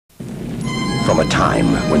From a time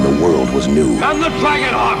when the world was new. And the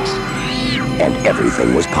Dragon Hawks! And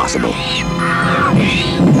everything was possible.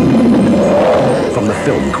 From the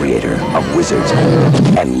film creator of Wizards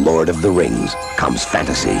and Lord of the Rings comes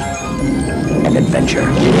fantasy and adventure.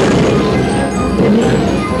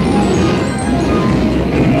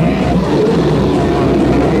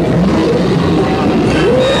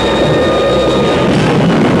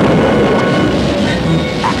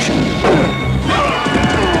 Action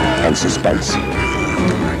and suspense.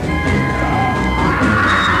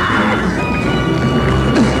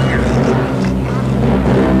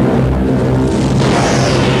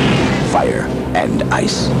 Fire and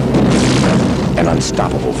ice. An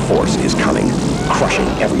unstoppable force is coming, crushing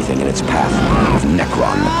everything in its path.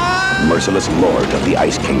 Necron, merciless lord of the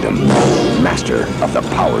Ice Kingdom, master of the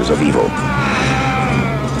powers of evil.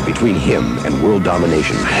 Between him and world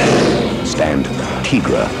domination stand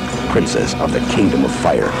Tigra, princess of the Kingdom of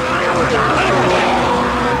Fire.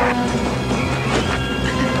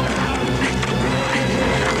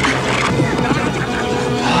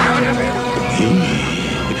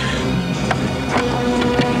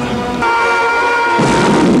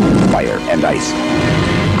 Fire and ice.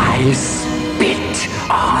 I spit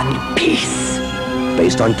on peace.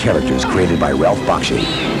 Based on characters created by Ralph Bakshi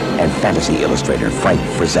and fantasy illustrator Frank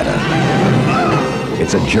Frazetta.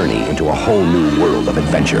 It's a journey into a whole new world of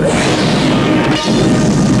adventure.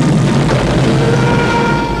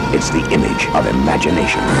 It's the image of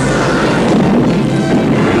imagination.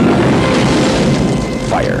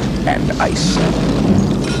 Fire and ice.